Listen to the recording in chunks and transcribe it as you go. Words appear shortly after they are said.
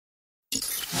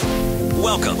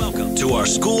Welcome to our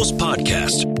school's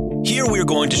podcast. Here we're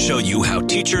going to show you how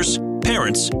teachers,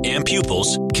 parents, and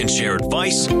pupils can share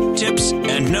advice, tips,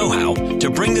 and know-how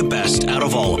to bring the best out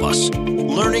of all of us.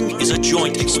 Learning is a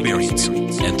joint experience,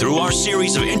 and through our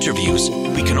series of interviews,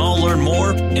 we can all learn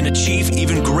more and achieve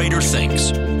even greater things.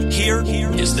 Here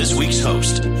is this week's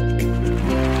host.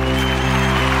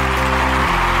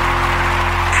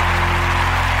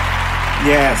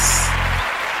 Yes.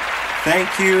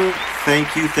 Thank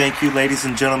you, ladies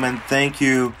and gentlemen. Thank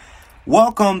you.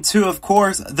 Welcome to, of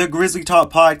course, the Grizzly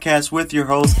Talk Podcast with your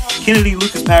host, Kennedy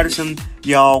Patterson.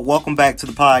 Y'all, welcome back to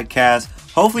the podcast.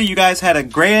 Hopefully you guys had a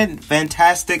grand,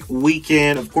 fantastic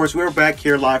weekend. Of course, we're back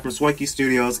here live from Swanky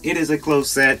Studios. It is a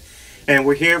closed set, and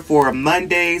we're here for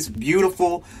Monday's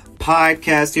beautiful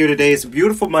podcast here today. It's a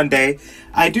beautiful Monday.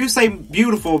 I do say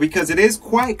beautiful because it is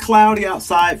quite cloudy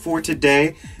outside for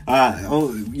today.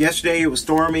 Yesterday it was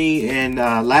stormy, and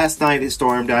last night it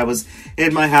stormed. I was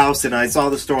in my house and I saw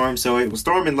the storm, so it was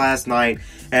storming last night.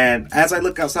 And as I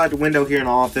look outside the window here in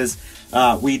the office,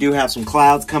 we do have some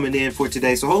clouds coming in for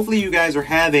today. So hopefully you guys are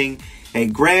having a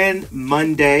grand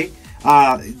Monday,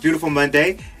 beautiful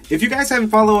Monday. If you guys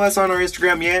haven't followed us on our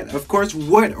Instagram yet, of course,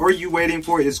 what are you waiting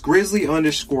for? It's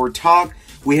grizzly_talk.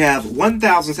 We have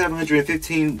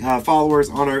 1,715 followers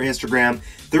on our Instagram.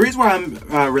 The reason why I'm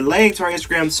relaying to our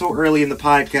Instagram so early in the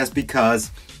podcast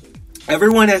because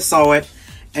everyone has saw it,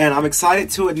 and I'm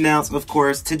excited to announce, of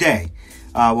course, today.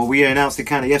 We announced it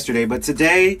kind of yesterday, but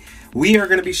today we are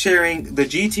going to be sharing the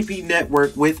GTP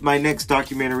network with my next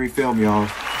documentary film, y'all.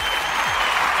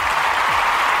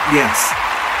 Yes.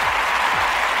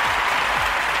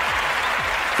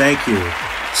 Thank you.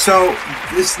 So,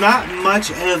 it's not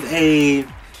much of a...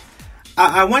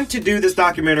 I wanted to do this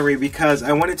documentary because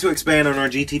I wanted to expand on our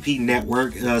GTP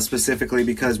network, specifically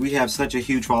because we have such a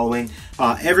huge following.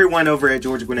 Everyone over at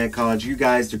Georgia Gwinnett College, you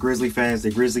guys, the Grizzly fans,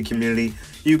 the Grizzly community,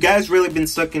 you guys really been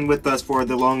sticking with us for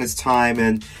the longest time.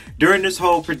 And during this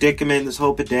whole predicament, this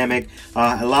whole pandemic,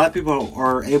 a lot of people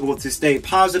are able to stay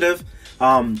positive.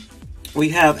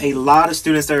 We have a lot of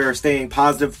students that are staying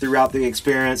positive throughout the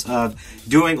experience of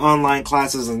doing online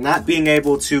classes and not being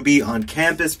able to be on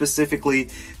campus specifically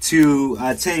to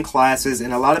attend classes.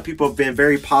 And a lot of people have been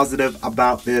very positive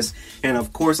about this. And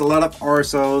of course, a lot of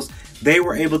RSOs, they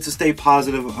were able to stay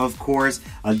positive, of course.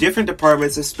 Different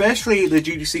departments, especially the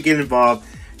GGC, get involved.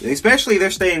 Especially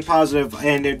they're staying positive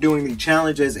and they're doing the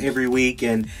challenges every week.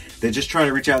 And they're just trying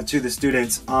to reach out to the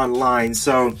students online.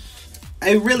 So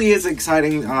it really is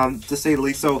exciting, to say the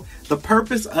least. So the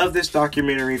purpose of this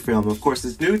documentary film, of course,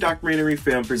 this new documentary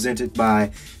film presented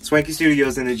by Swanky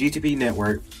Studios and the GTP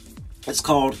Network, it's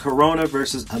called Corona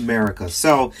versus America.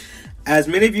 So as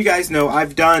many of you guys know,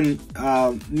 I've done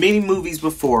many movies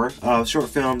before, short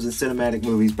films and cinematic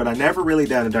movies, but I never really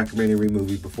done a documentary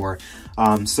movie before.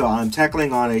 So I'm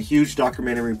tackling on a huge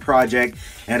documentary project,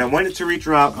 and I wanted to reach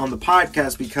out on the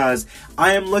podcast because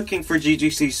I am looking for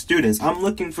GGC students. I'm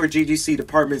looking for GGC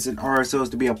departments and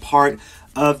RSOs to be a part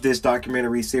of this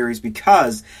documentary series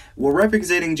because we're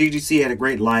representing GGC at a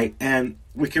great light, and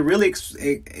we can really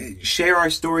share our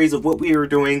stories of what we are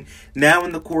doing now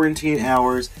in the quarantine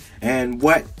hours and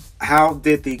how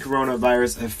did the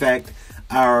coronavirus affect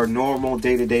our normal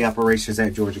day-to-day operations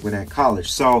at Georgia Gwinnett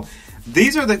College. So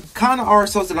these are the kind of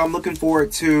RSOs that I'm looking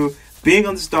forward to being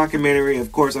on this documentary.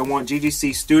 Of course, I want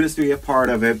GGC students to be a part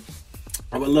of it.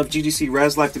 I would love GGC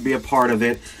Res Life to be a part of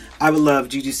it. I would love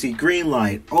GGC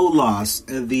Greenlight, OLAS,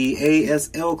 the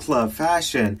ASL Club,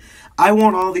 Fashion. I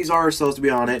want all these RSOs to be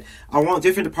on it. I want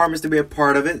different departments to be a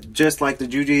part of it, just like the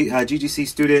GGC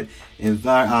Student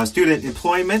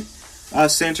Employment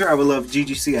Center. I would love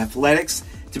GGC Athletics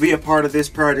to be a part of this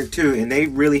project too, and they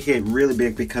really hit really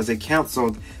big because they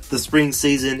canceled the spring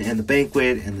season and the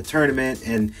banquet and the tournament,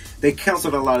 and they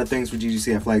canceled a lot of things with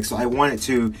GGC Athletics. So I wanted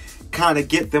to kind of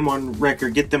get them on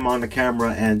record, get them on the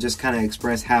camera, and just kind of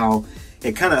express how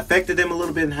it kind of affected them a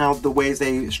little bit and how the ways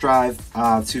they strive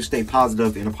to stay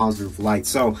positive in a positive light.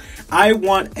 So I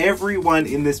want everyone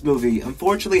in this movie.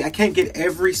 Unfortunately, I can't get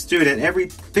every student, every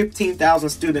 15,000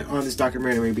 student on this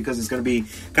documentary because it's going to be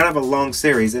kind of a long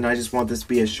series, and I just want this to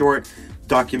be a short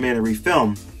documentary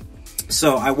film.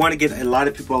 So I want to get a lot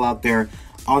of people out there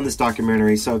on this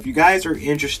documentary. So if you guys are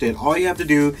interested, all you have to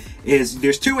do is,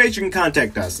 there's two ways you can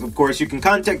contact us. Of course, you can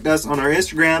contact us on our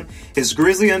Instagram. It's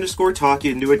grizzly_talk.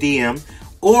 You can do a DM.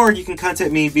 Or you can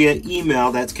contact me via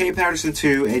email. That's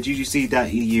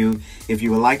kpatterson2@ggc.edu if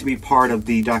you would like to be part of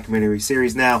the documentary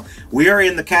series. Now, we are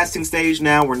in the casting stage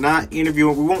now. We're not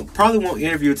interviewing. We probably won't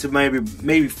interview until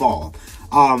maybe fall.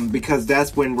 Because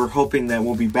that's when we're hoping that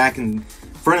we'll be back in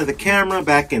front of the camera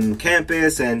back in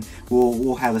campus, and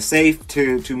we'll have a safe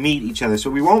to meet each other. So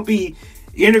we won't be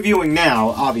interviewing now,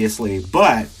 obviously,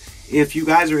 but if you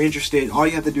guys are interested, all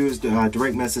you have to do is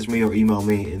direct message me or email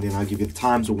me, and then I'll give you the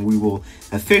times when we will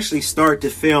officially start to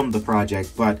film the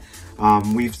project. But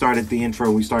we've started the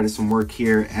intro. We started some work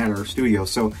here at our studio.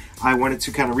 So I wanted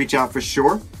to kind of reach out for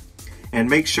sure and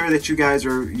make sure that you guys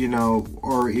are,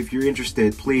 or if you're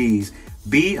interested, please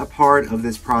be a part of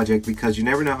this project, because you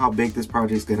never know how big this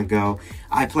project is going to go.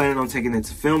 I plan on taking it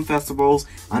to film festivals.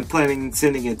 I'm planning on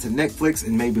sending it to Netflix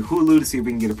and maybe Hulu to see if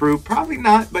we can get approved. Probably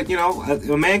not, but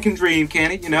a man can dream, can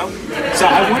he? So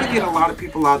I want to get a lot of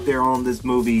people out there on this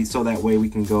movie, so that way we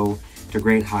can go to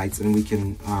great heights, and we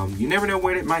can, you never know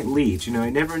where it might lead. You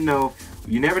never know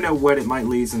what it might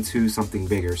lead into something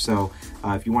bigger. So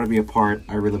if you want to be a part,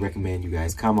 I really recommend you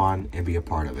guys come on and be a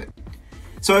part of it.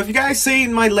 So if you guys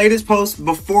seen my latest post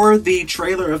before the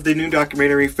trailer of the new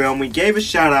documentary film, we gave a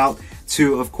shout out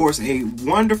to, of course, a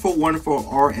wonderful, wonderful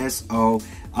RSO.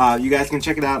 You guys can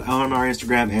check it out on our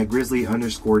Instagram at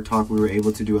grizzly_talk. We were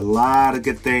able to do a lot of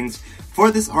good things for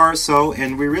this RSO,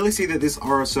 and we really see that this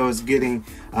RSO is getting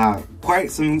quite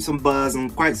some buzz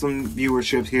and quite some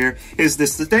viewership here. Is the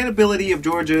Sustainability of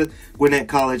Georgia Gwinnett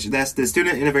College. That's the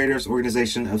Student Innovators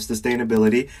Organization of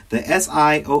Sustainability, the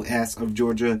SIOS of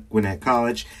Georgia Gwinnett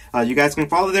College. You guys can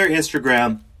follow their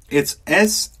Instagram. It's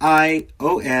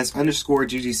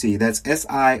SIOS_GGC. That's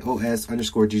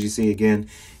SIOS_GGC. Again,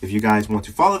 if you guys want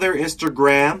to follow their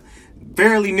Instagram.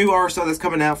 Fairly new RSO that's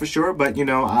coming out for sure, but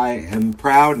I am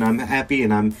proud and I'm happy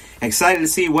and I'm excited to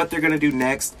see what they're going to do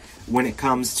next when it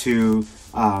comes to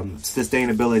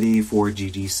sustainability for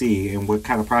GGC and what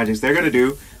kind of projects they're going to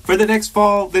do for the next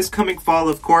fall, this coming fall,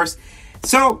 of course.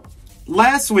 So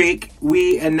last week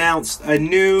we announced a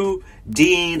new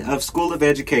Dean of School of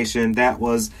Education. That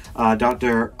was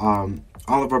Dr.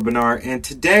 Oliver Bernard, and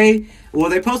today,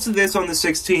 they posted this on the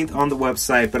 16th on the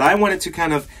website, but I wanted to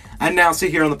kind of announce it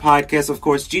here on the podcast. Of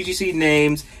course, GGC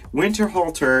names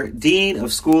Winterhalter Dean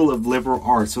of School of Liberal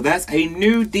Arts. So that's a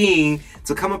new dean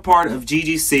to come a part of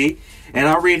GGC, and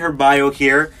I'll read her bio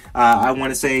here. I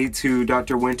want to say to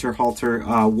Dr.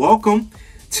 Winterhalter, welcome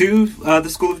to the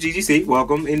School of GGC.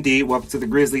 Welcome indeed. Welcome to the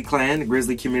Grizzly clan, the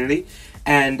Grizzly community.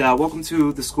 And welcome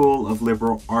to the School of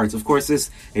Liberal Arts. Of course, this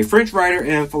a French writer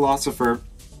and philosopher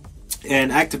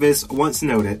and activist once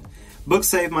noted, "Books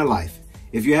saved my life.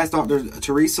 If you ask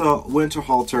Dr.Teresa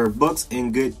Winterhalter, books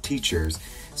and good teachers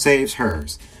saves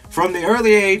hers." From the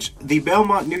early age, the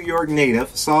Belmont, New York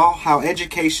native saw how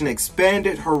education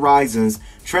expanded horizons,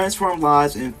 transformed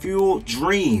lives, and fueled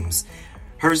dreams.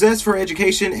 Her zest for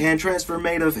education and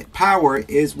transformative power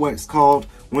is what's called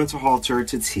Winterhalter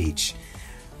to teach.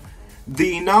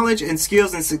 The knowledge and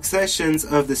skills and successions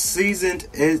of the seasoned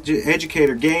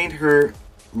educator gained her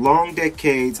long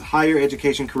decades higher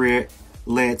education career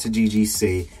led to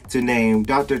GGC to name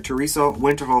Dr. Teresa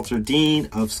Winterhalter Dean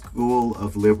of School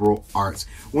of Liberal Arts.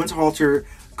 Winterhalter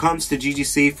comes to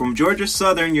GGC from Georgia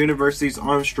Southern University's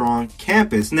Armstrong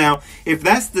campus. Now, if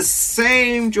that's the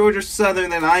same Georgia Southern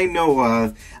that I know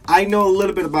of, I know a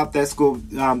little bit about that school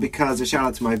because a shout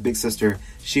out to my big sister.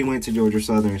 She went to Georgia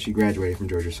Southern and she graduated from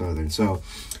Georgia Southern. So,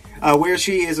 where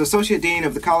she is Associate Dean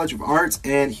of the College of Arts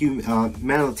and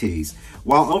Humanities,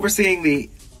 while overseeing the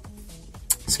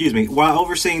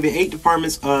 8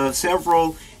 departments of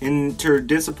several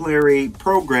interdisciplinary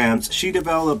programs. She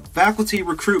developed faculty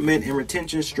recruitment and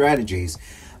retention strategies,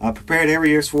 prepared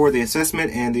areas for the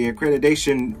assessment and the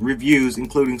accreditation reviews,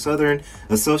 including Southern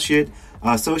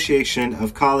Association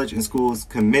of College and Schools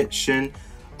Commission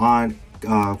on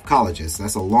Colleges.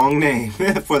 That's a long name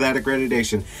for that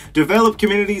accreditation. Developed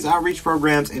communities outreach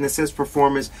programs and assess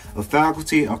performance of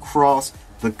faculty across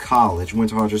the college.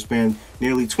 Winterhalter spent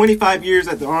nearly 25 years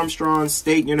at the Armstrong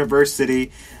State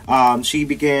University. She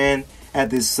began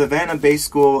at the Savannah-based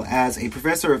school as a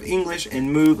professor of English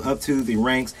and moved up to the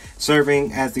ranks,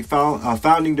 serving as the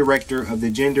founding director of the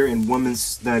Gender and Women's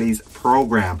Studies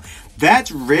program.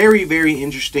 That's very, very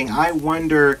interesting. I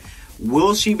wonder,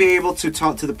 will she be able to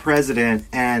talk to the president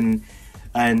and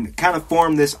kind of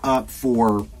form this up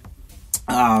for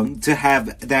to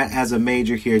have that as a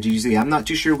major here at GGC? I'm not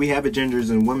too sure we have a Genders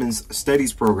and Women's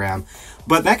Studies program,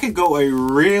 but that could go a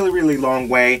really, really long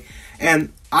way.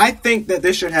 And I think that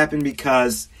this should happen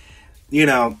because,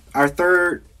 our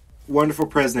third wonderful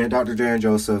president, Dr. Jan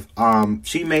Joseph,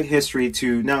 she made history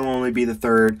to not only be the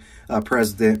third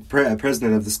president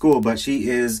of the school, but she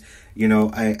is,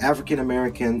 a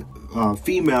African-American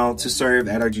female to serve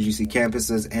at our GGC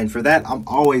campuses. And for that, I'm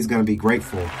always going to be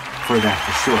grateful for that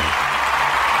for sure.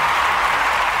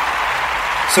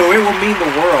 So it will mean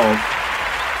the world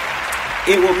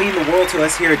It will mean the world to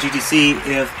us here at GGC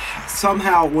if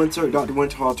somehow Dr.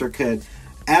 Winterhalter could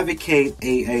advocate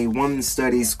a women's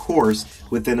studies course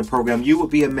within the program. You will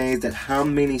be amazed at how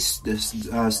many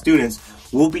students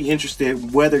will be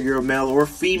interested, whether you're a male or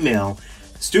female.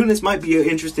 Students might be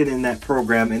interested in that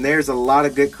program, and there's a lot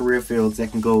of good career fields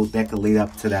that could lead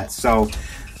up to that. So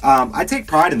I take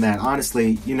pride in that,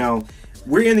 honestly.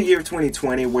 We're in the year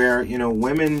 2020 where,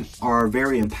 women are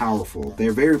very powerful.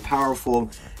 They're very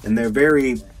powerful, and they're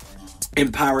very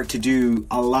empowered to do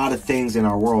a lot of things in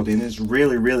our world. And it's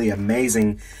really, really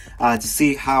amazing to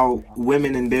see how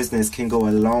women in business can go a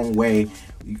long way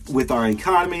with our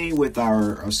economy, with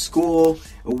our school,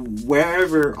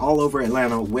 wherever, all over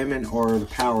Atlanta. Women are the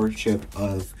powership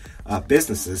of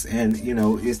businesses, and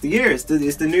it's the year, it's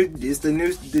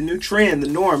the new trend, the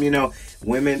norm.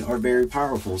 Women are very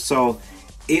powerful, so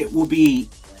it will be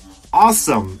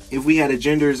awesome if we had a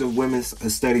genders of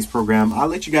women's studies program. I'll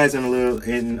let you guys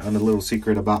in on a little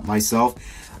secret about myself.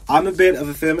 I'm a bit of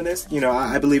a feminist.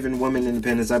 I believe in women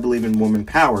independence. I believe in woman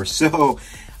power. So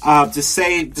to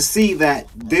see that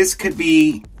this could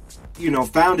be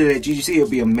founded at GGC, it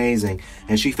would be amazing.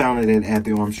 And she founded it at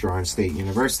the Armstrong State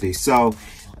University. So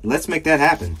let's make that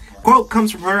happen. Quote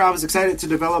comes from her: "I was excited to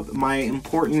develop my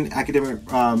important academic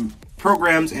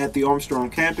programs at the Armstrong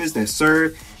campus that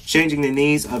serve changing the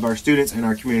needs of our students and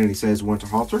our community," says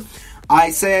Winterhalter.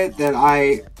 "I said that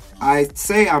I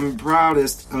say I'm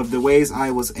proudest of the ways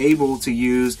I was able to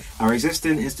use our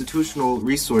existing institutional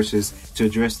resources to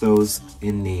address those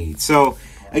in need." So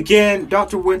again,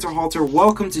 Dr. Winterhalter,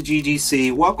 welcome to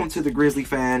GGC. Welcome to the Grizzly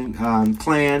fan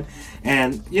clan.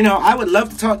 And, I would love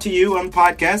to talk to you on the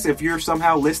podcast. If you're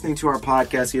somehow listening to our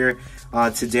podcast here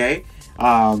today,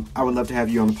 I would love to have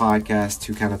you on the podcast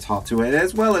to kind of talk to it,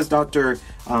 as well as Dr.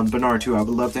 Bernard, too. I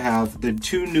would love to have the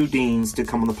two new deans to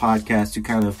come on the podcast to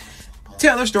kind of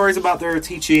tell their stories about their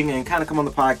teaching and kind of come on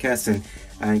the podcast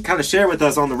and kind of share with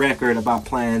us on the record about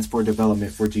plans for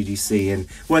development for GGC and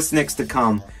what's next to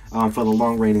come for the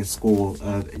long-reigning school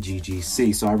of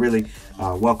GGC. So I really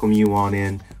welcome you on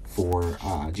in for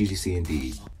GGC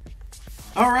indeed.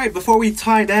 All right, before we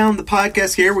tie down the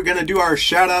podcast here, we're going to do our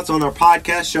shout-outs on our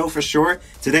podcast show for sure.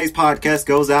 Today's podcast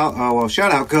goes out,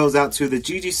 shout-out goes out to the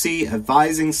GGC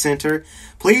Advising Center.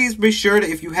 Please be sure to,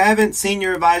 if you haven't seen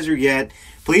your advisor yet,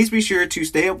 please be sure to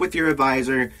stay up with your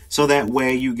advisor so that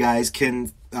way you guys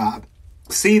can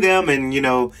see them and,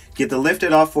 get the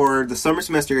lifted off for the summer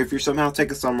semester if you're somehow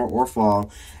taking summer or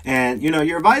fall. And,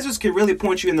 your advisors can really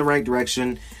point you in the right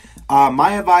direction.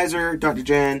 My advisor, Dr.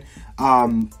 Jen,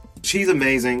 she's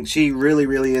amazing. She really,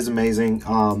 really is amazing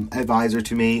advisor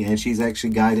to me, and she's actually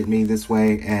guided me this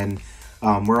way. And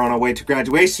we're on our way to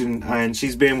graduation, and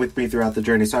she's been with me throughout the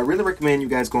journey. So I really recommend you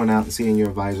guys going out and seeing your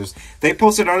advisors. They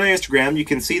posted on their Instagram. You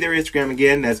can see their Instagram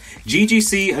again. That's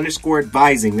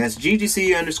GGC_advising. That's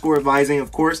GGC_advising.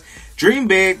 Of course, dream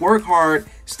big, work hard,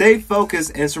 stay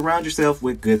focused, and surround yourself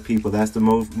with good people. That's the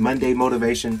Monday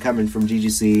motivation coming from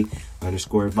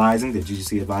GGC_advising, the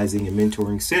GGC Advising and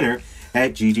Mentoring Center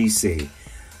at GGC.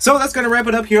 So that's going to wrap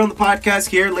it up here on the podcast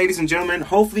here, ladies and gentlemen.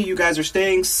 Hopefully you guys are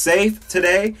staying safe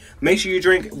today. Make sure you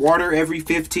drink water every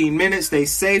 15 minutes. Stay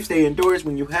safe, stay indoors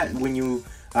when you have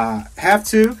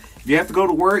to. If you have to go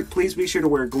to work, please be sure to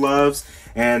wear gloves.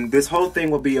 And this whole thing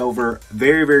will be over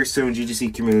very, very soon,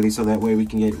 GGC community, so that way we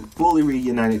can get fully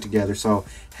reunited together. So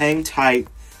hang tight.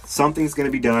 Something's going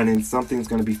to be done and something's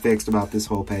going to be fixed about this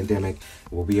whole pandemic.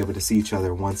 We'll be able to see each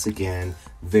other once again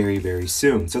very, very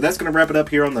soon. So that's going to wrap it up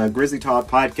here on the Grizzly Talk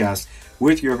Podcast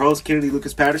with your host, Kennedy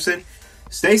Patterson.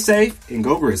 Stay safe and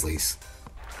go Grizzlies.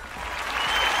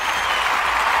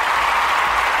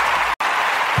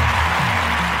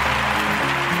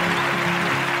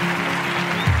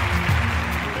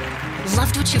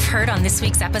 Loved what you've heard on this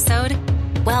week's episode?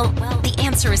 Well, the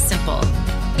answer is simple.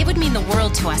 It would mean the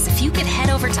world to us if you could head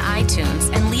over to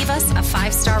iTunes and leave us a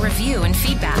 5-star review and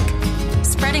feedback.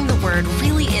 Spreading the word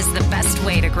really is the best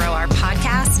way to grow our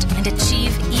podcast and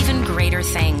achieve even greater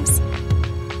things.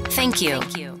 Thank you.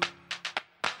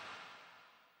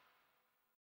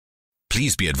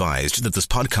 Please be advised that this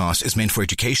podcast is meant for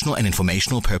educational and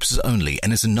informational purposes only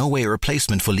and is in no way a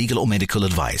replacement for legal or medical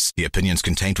advice. The opinions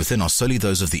contained within are solely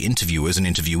those of the interviewers and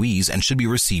interviewees and should be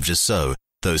received as so.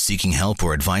 Those seeking help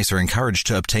or advice are encouraged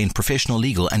to obtain professional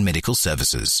legal and medical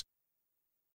services.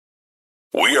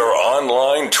 We are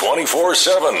online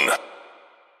 24/7.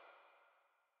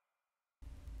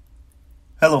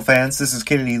 Hello fans, this is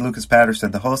Kennedy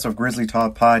Patterson, the host of Grizzly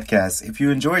Talk Podcast. If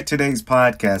you enjoyed today's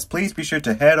podcast, please be sure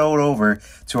to head on over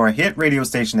to our hit radio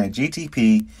station at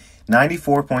GTP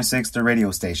 94.6, the radio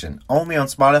station, only on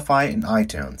Spotify and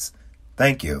iTunes.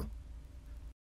 Thank you.